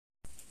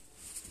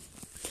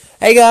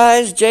Hey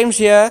guys, James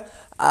here.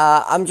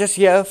 I'm just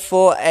here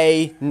for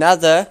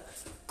another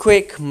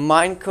quick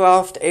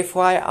Minecraft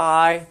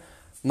FYI.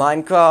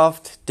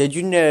 Minecraft, did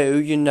you know,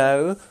 you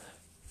know?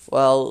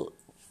 Well,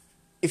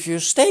 if you're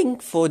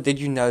staying for did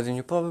you know, then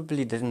you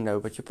probably didn't know,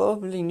 but you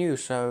probably knew,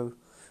 so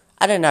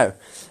I don't know.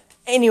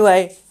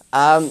 Anyway,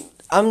 I'm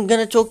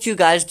gonna talk to you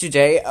guys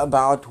today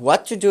about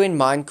what to do in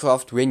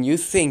Minecraft when you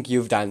think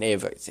you've done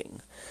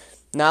everything.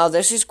 Now,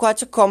 this is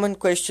quite a common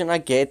question I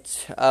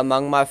get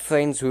among my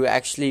friends who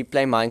actually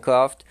play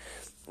Minecraft,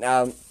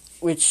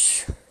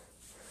 which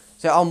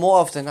there are more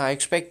of than I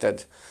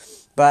expected.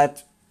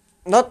 But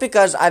not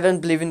because I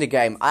don't believe in the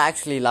game. I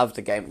actually love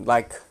the game.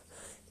 Like,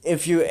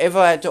 if you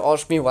ever had to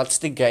ask me what's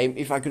the game,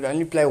 if I could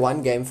only play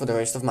one game for the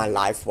rest of my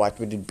life, what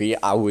would it be?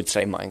 I would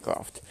say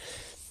Minecraft.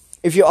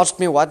 If you ask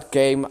me what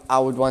game I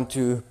would want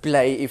to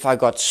play if I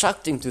got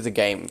sucked into the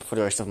game for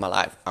the rest of my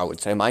life, I would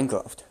say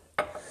Minecraft.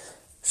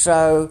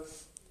 So,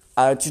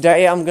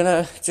 today I'm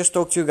gonna just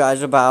talk to you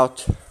guys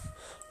about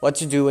what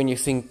to do when you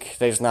think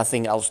there's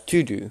nothing else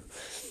to do.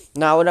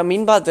 Now, what I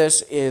mean by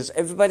this is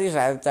everybody's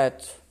had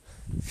that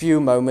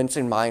few moments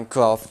in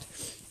Minecraft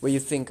where you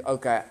think,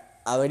 okay,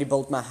 I already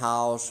built my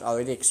house, I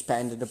already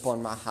expanded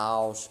upon my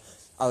house,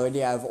 I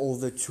already have all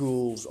the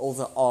tools, all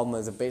the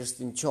armor, the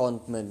best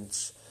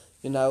enchantments,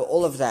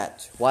 all of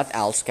that. What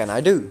else can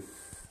I do?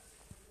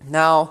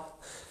 Now,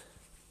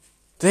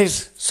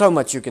 there's so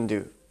much you can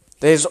do.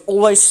 There's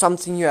always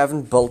something you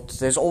haven't built.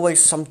 There's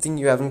always something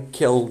you haven't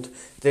killed.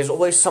 There's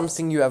always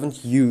something you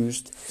haven't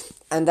used.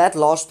 And that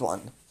last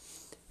one,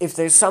 if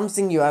there's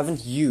something you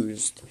haven't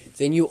used,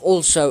 then you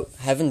also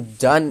haven't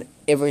done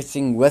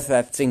everything with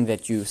that thing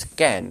that you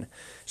can.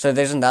 So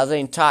there's another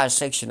entire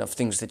section of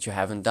things that you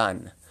haven't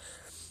done.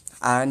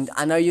 And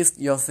I know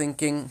you're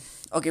thinking,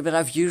 okay, but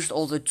I've used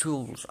all the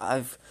tools.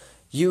 I've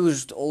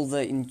used all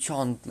the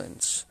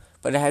enchantments.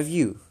 But have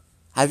you?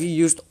 Have you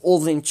used all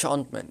the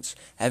enchantments?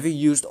 Have you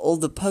used all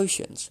the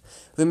potions?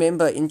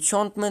 Remember,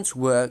 enchantments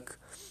work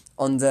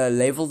on the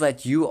level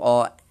that you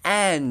are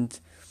and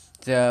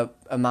the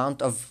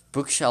amount of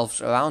bookshelves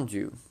around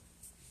you.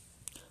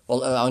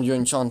 Well, around your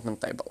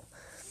enchantment table.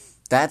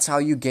 That's how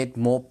you get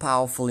more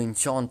powerful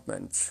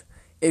enchantments.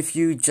 If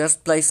you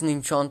just place an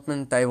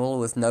enchantment table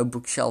with no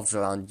bookshelves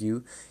around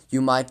you, you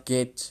might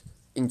get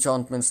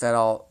enchantments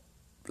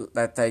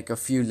that take a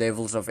few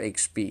levels of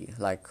XP,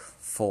 like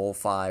 4,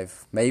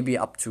 5, maybe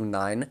up to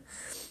 9.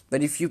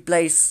 But if you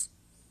place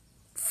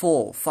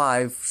 4,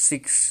 5,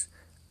 6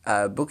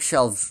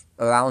 bookshelves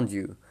around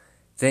you,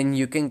 then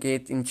you can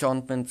get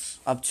enchantments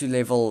up to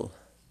level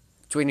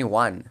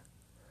 21.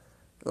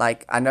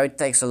 Like, I know it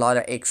takes a lot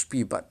of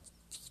XP, but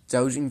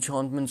those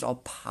enchantments are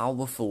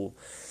powerful.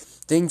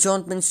 The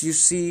enchantments you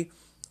see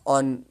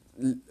on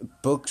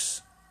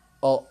books,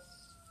 or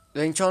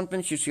the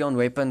enchantments you see on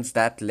weapons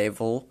that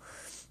level,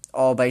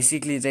 are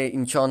basically the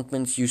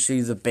enchantments you see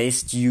the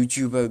best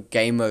YouTuber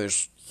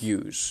gamers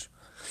use.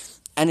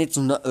 And it's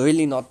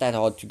really not that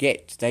hard to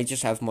get. They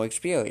just have more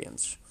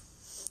experience.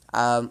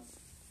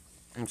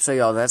 So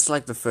yeah, that's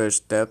like the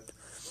first tip.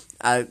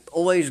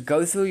 Always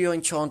go through your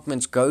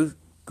enchantments. Go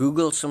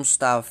Google some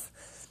stuff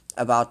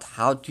about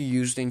how to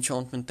use the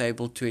enchantment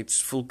table to its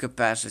full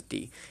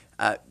capacity.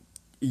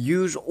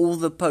 Use all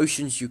the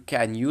potions you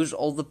can. Use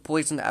all the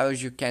poison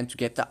arrows you can to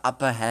get the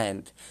upper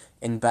hand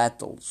in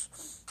battles.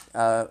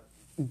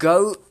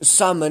 Go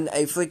summon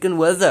a freaking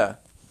wither.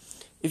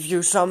 If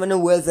you summon a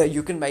wither,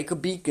 you can make a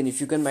beacon. If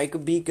you can make a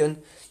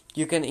beacon,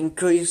 you can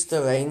increase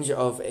the range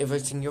of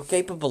everything you're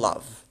capable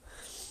of.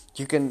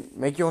 You can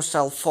make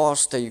yourself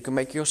faster, you can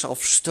make yourself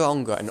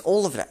stronger, and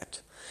all of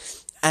that.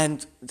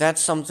 And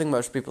that's something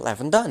most people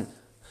haven't done.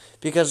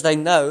 Because they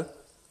know,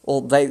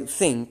 or they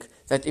think,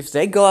 that if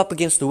they go up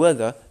against the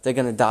wither, they're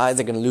going to die,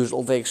 they're going to lose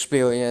all their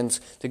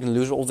experience, they're going to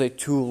lose all their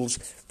tools,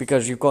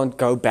 because you can't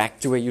go back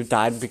to where you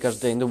died,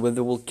 because then the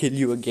wither will kill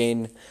you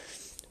again.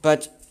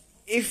 But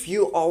if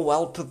you are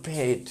well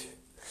prepared,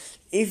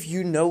 if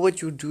you know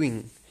what you're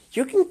doing,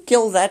 you can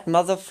kill that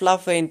mother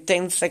fluffer in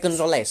 10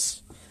 seconds or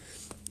less.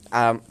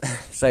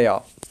 So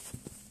yeah.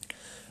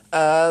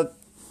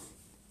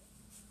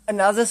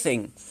 Another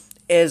thing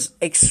is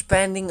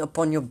expanding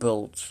upon your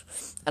builds.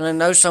 And I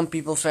know some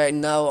people say,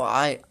 no,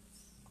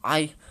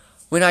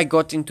 when I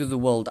got into the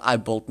world, I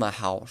built my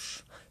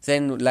house.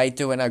 Then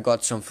later when I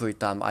got some free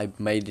time, I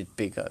made it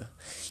bigger.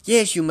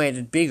 Yes, you made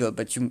it bigger,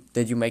 but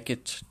did you make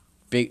it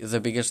the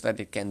biggest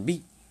that it can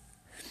be?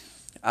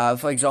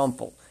 For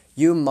example,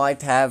 you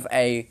might have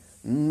a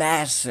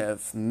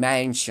massive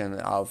mansion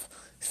of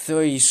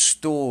 3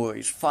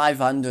 stories,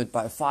 500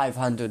 by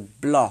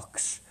 500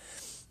 blocks,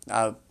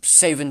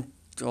 7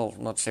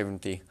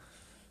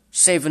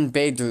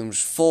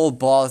 bedrooms, 4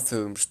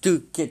 bathrooms, 2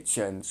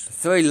 kitchens,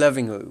 3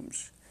 living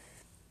rooms.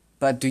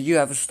 But do you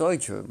have a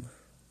storage room?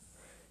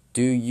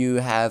 Do you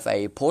have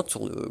a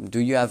portal room? Do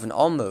you have an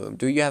armor room?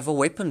 Do you have a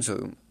weapons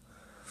room?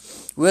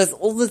 With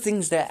all the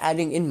things they're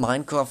adding in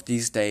Minecraft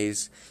these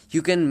days,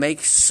 you can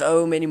make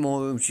so many more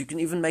rooms. You can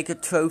even make a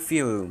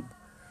trophy room.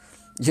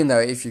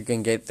 If you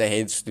can get the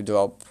heads to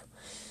drop.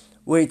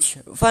 which,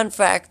 fun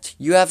fact,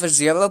 you have a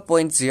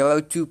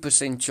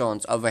 0.02%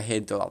 chance of a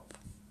head drop.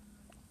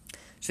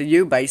 So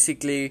you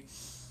basically,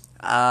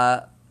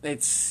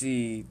 let's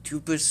see,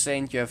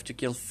 2% you have to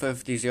kill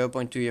 50,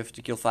 0.2 you have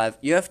to kill 5.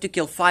 You have to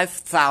kill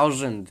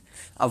 5,000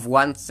 of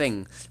one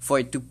thing for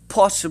it to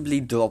possibly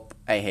drop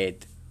a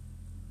head.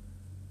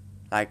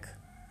 Like,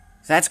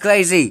 that's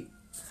crazy.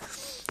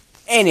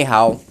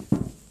 Anyhow,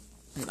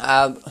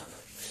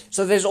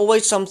 so there's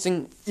always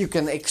something you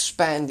can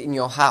expand in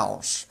your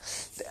house.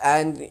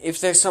 And if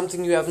there's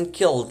something you haven't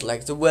killed,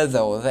 like the Wither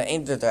or the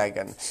Ender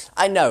Dragon.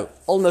 I know,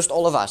 almost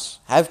all of us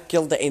have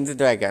killed the Ender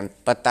Dragon,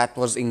 but that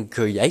was in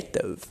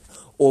creative,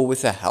 or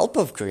with the help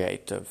of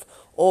creative,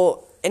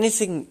 or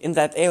anything in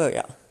that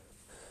area.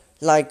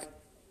 Like,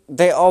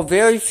 there are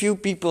very few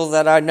people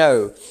that I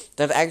know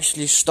that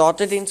actually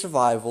started in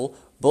survival,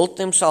 built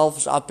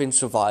themselves up in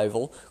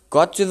survival,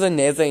 got to the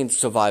nether in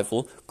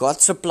survival,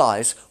 got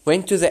supplies,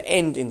 went to the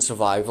end in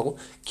survival,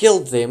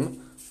 killed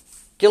them,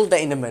 killed the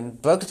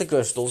enderman, broke the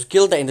crystals,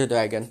 killed the ender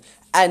dragon,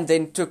 and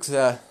then took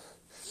the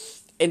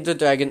ender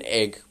dragon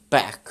egg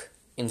back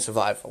in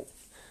survival.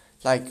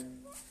 Like,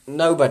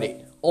 nobody,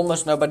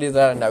 almost nobody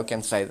that I know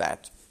can say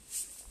that.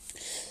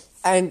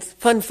 And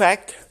fun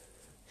fact,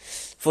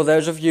 for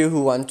those of you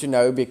who want to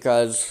know,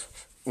 because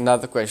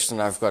another question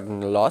I've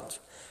gotten a lot,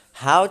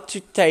 how to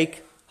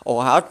take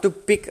or how to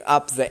pick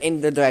up the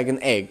ender dragon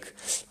egg.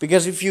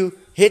 Because if you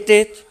hit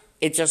it,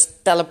 it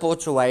just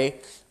teleports away,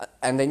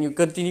 and then you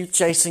continue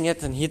chasing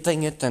it and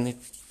hitting it, and it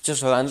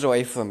just runs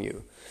away from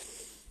you.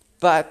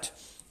 But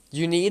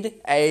you need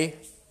a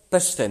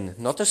piston,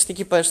 not a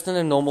sticky piston,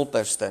 a normal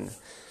piston.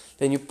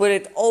 Then you put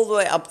it all the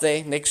way up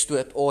there next to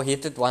it, or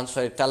hit it once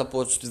so it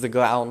teleports to the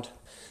ground.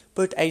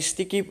 Put a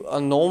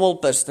normal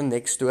piston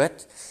next to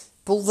it,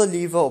 pull the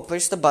lever or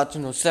press the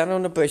button or stand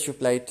on the pressure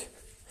plate,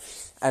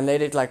 and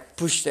let it like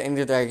push the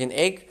ender dragon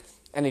egg,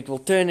 and it will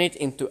turn it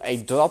into a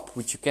drop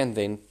which you can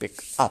then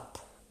pick up.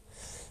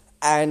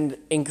 And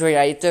in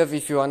creative,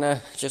 if you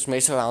wanna just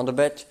mess around a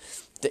bit,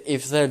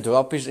 if the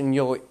drop is in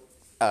your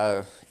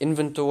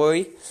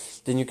inventory,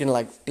 then you can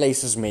like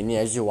place as many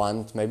as you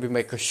want. Maybe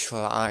make a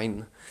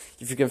shrine.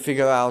 If you can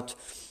figure out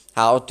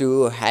how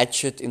to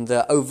hatch it in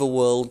the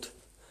overworld,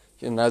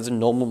 the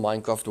normal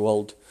Minecraft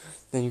world,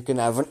 then you can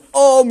have an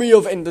army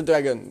of ender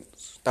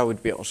dragons. That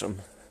would be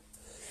awesome.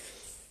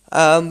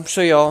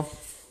 So yeah,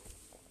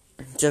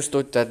 just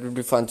thought that would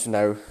be fun to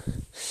know.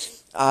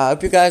 I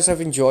hope you guys have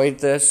enjoyed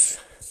this.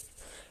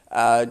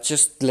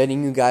 Just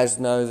letting you guys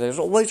know there's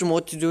always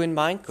more to do in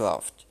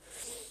Minecraft.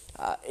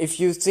 If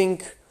you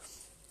think,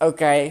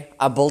 okay,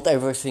 I built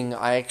everything,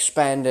 I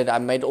expanded, I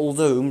made all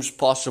the rooms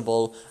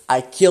possible,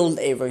 I killed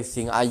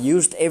everything, I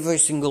used every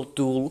single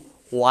tool,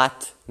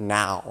 what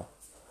now?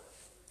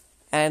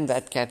 And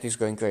that cat is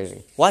going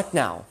crazy. What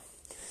now?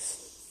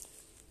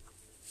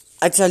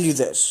 I tell you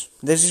this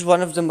is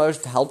one of the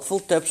most helpful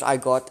tips I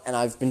got, and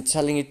I've been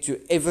telling it to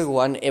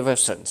everyone ever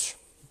since.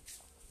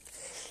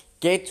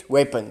 Get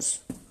weapons.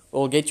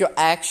 Well, get your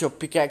axe, your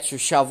pickaxe, your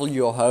shovel,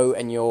 your hoe,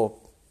 and your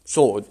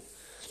sword.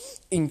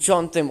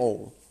 Enchant them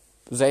all.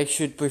 They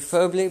should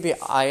preferably be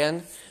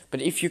iron,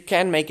 but if you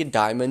can make it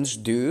diamonds,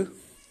 do.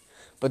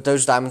 But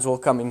those diamonds will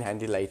come in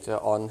handy later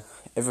on.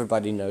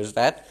 Everybody knows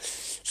that.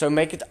 So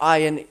make it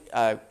iron,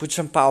 put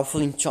some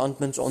powerful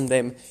enchantments on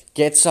them,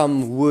 get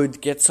some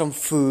wood, get some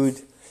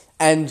food,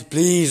 and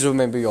please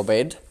remember your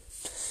bed,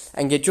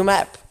 and get your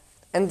map.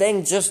 And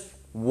then just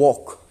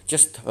walk,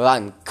 just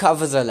run,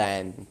 cover the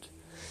land.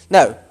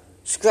 No,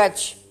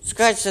 scratch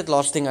that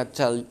last thing I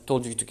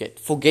told you to get.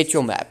 Forget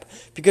your map.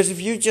 Because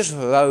if you just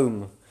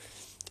roam,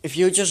 if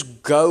you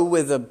just go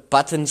where the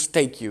buttons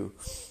take you,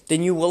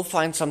 then you will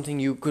find something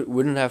you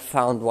wouldn't have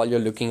found while you're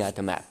looking at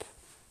a map.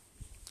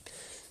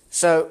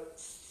 So,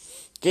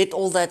 get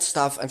all that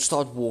stuff and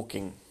start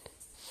walking.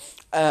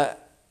 The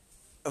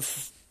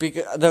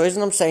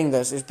reason I'm saying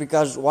this is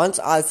because once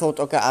I thought,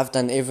 okay, I've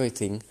done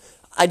everything,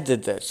 I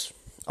did this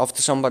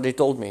after somebody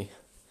told me.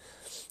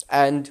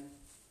 And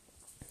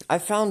I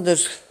found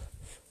this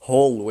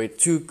hole where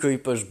 2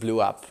 creepers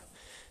blew up.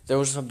 There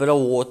was a bit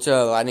of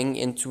water running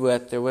into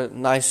it, there were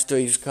nice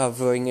trees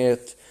covering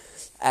it,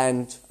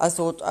 and I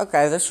thought,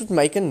 okay, this would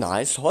make a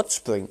nice hot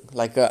spring,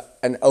 like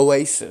an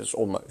oasis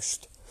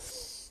almost.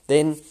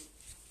 Then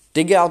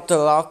dig out the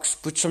rocks,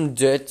 put some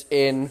dirt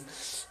in,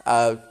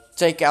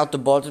 take out the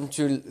bottom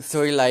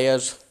 3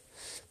 layers,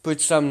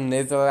 put some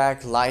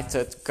netherrack, light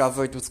it,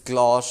 cover it with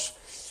glass,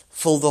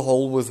 fill the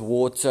hole with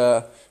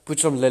water, put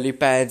some lily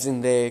pads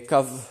in there,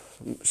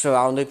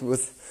 surround it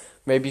with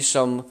maybe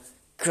some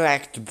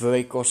cracked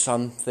brick or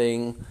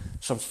something,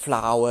 some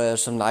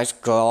flowers, some nice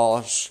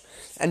grass,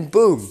 and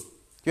boom,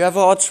 you have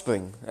a hot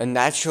spring, a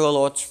natural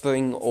hot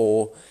spring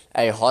or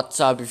a hot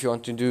tub if you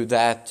want to do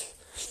that.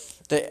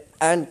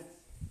 And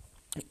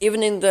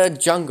even in the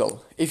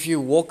jungle, if you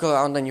walk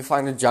around and you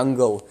find a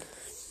jungle,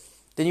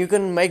 then you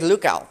can make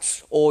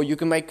lookouts, or you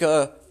can make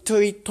a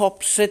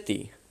tree-top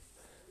city.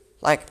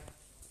 Like,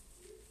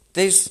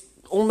 there's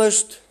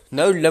almost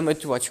no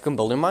limit to what you can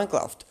build in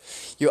Minecraft.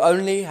 You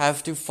only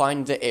have to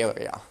find the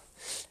area.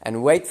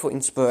 and wait for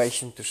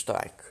inspiration to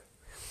strike.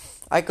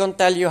 I can't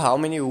tell you how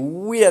many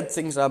weird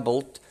things I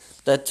built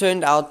that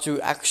turned out to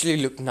actually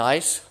look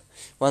nice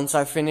once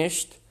I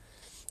finished,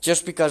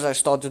 just because I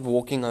started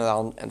walking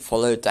around and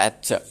followed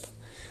that tip.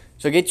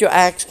 So get your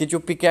axe, get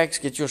your pickaxe,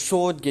 get your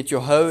sword, get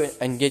your hoe,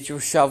 and get your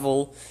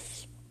shovel.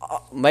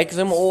 Make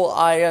them all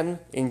iron,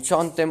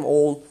 enchant them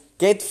all,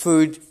 get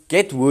food,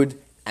 get wood,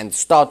 and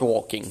start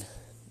walking.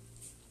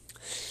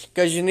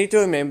 Because you need to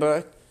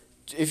remember,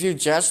 if you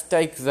just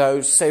take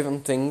those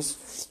 7 things,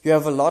 you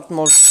have a lot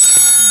more...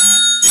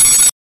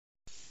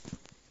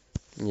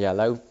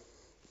 Yellow.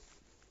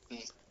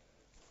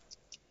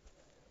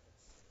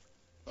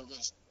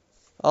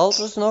 Alles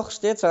was nog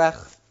steeds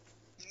weg.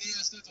 Nee,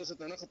 dit was het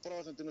nou nog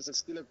gepraat en toen was ek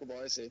skielik op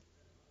baie sê.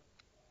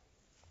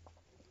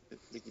 Dit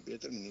 'n bietjie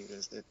beter manier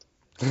is dit.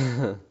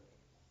 Ja,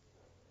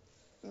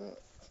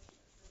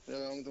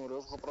 we moeten maar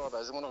over gepraat. Hy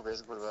is maar nog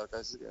besig met werk. Hy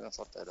is die ene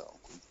partij daar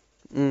aankom.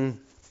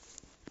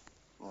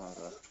 Maar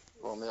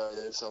waarmee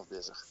jy jouself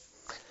besig?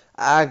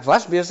 Ek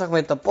was besig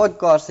met 'n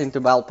podcast en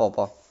toe bel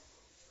pappa.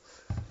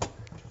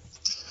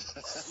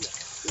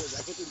 Ja,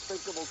 ek het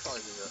impeccable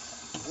timing.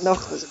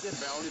 Nog. As ek net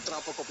bel die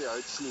trap op die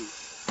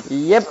huidvloer.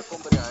 Yep. Ek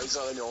kom by die huis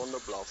al en die honde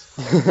blaf.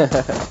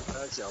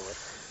 Dit is jammer.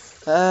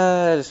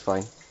 Dat is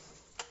fijn.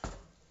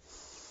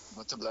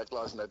 Wat 'n Black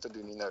Lives Matter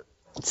doen nie nou.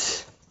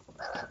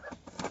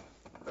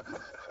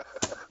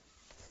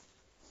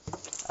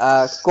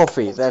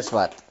 Koffie, that's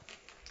what.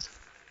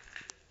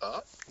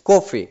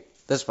 Koffie,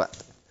 that's what.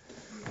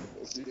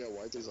 Of die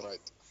white is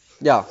right.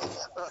 Ja,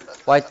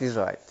 white is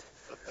right.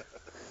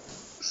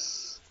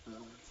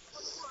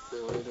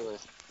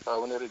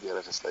 Wanneer die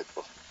deur gesluit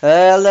word.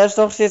 Hulle is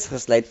nog steeds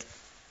gesluit.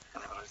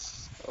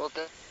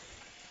 Okay.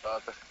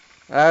 Later.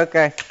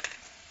 Okay.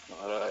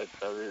 Alright,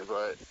 love you,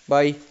 bye.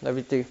 Bye, love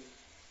you too.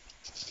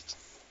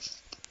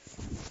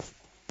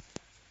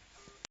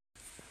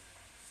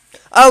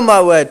 Oh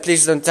my word,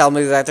 please don't tell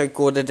me that I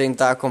recorded the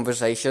entire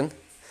conversation.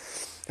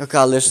 Okay,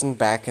 I'll listen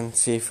back and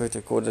see if it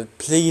recorded.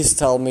 Please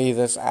tell me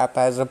this app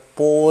has a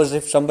pause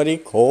if somebody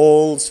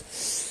calls.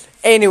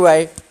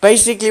 Anyway,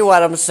 basically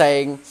what I'm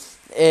saying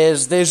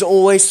is there's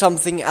always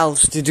something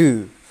else to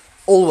do.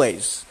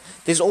 Always.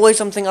 There's always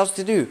something else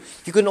to do.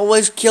 You can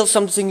always kill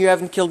something you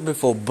haven't killed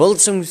before.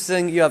 Build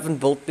something you haven't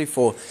built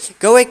before.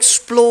 Go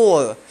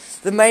explore.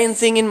 The main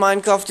thing in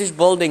Minecraft is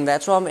building.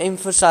 That's what I'm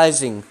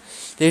emphasizing.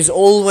 There's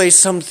always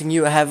something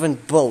you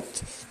haven't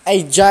built.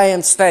 A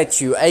giant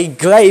statue. A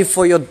grave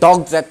for your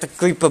dog that the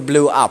creeper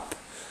blew up.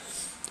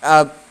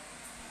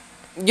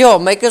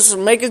 Make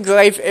a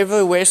grave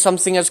everywhere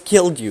something has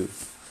killed you.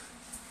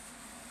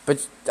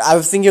 But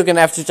I think you're going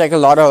to have to take a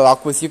lot of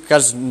rock with you,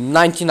 because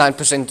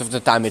 99% of the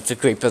time it's a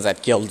creeper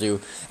that killed you.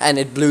 And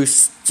it blew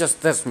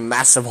just this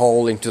massive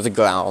hole into the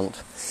ground.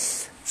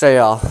 So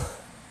yeah.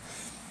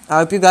 I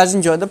hope you guys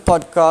enjoyed the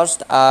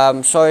podcast.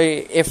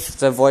 Sorry if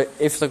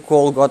the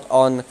call got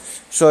on.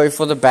 Sorry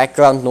for the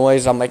background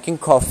noise. I'm making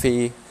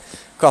coffee.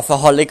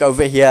 Coffeeholic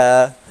over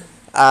here.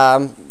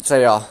 So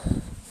yeah.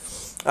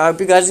 I hope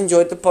you guys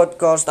enjoyed the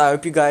podcast. I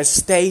hope you guys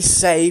stay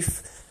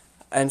safe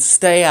and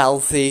stay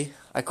healthy.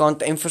 I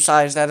can't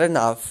emphasize that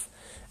enough.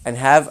 And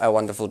have a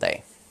wonderful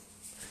day.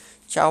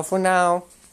 Ciao for now.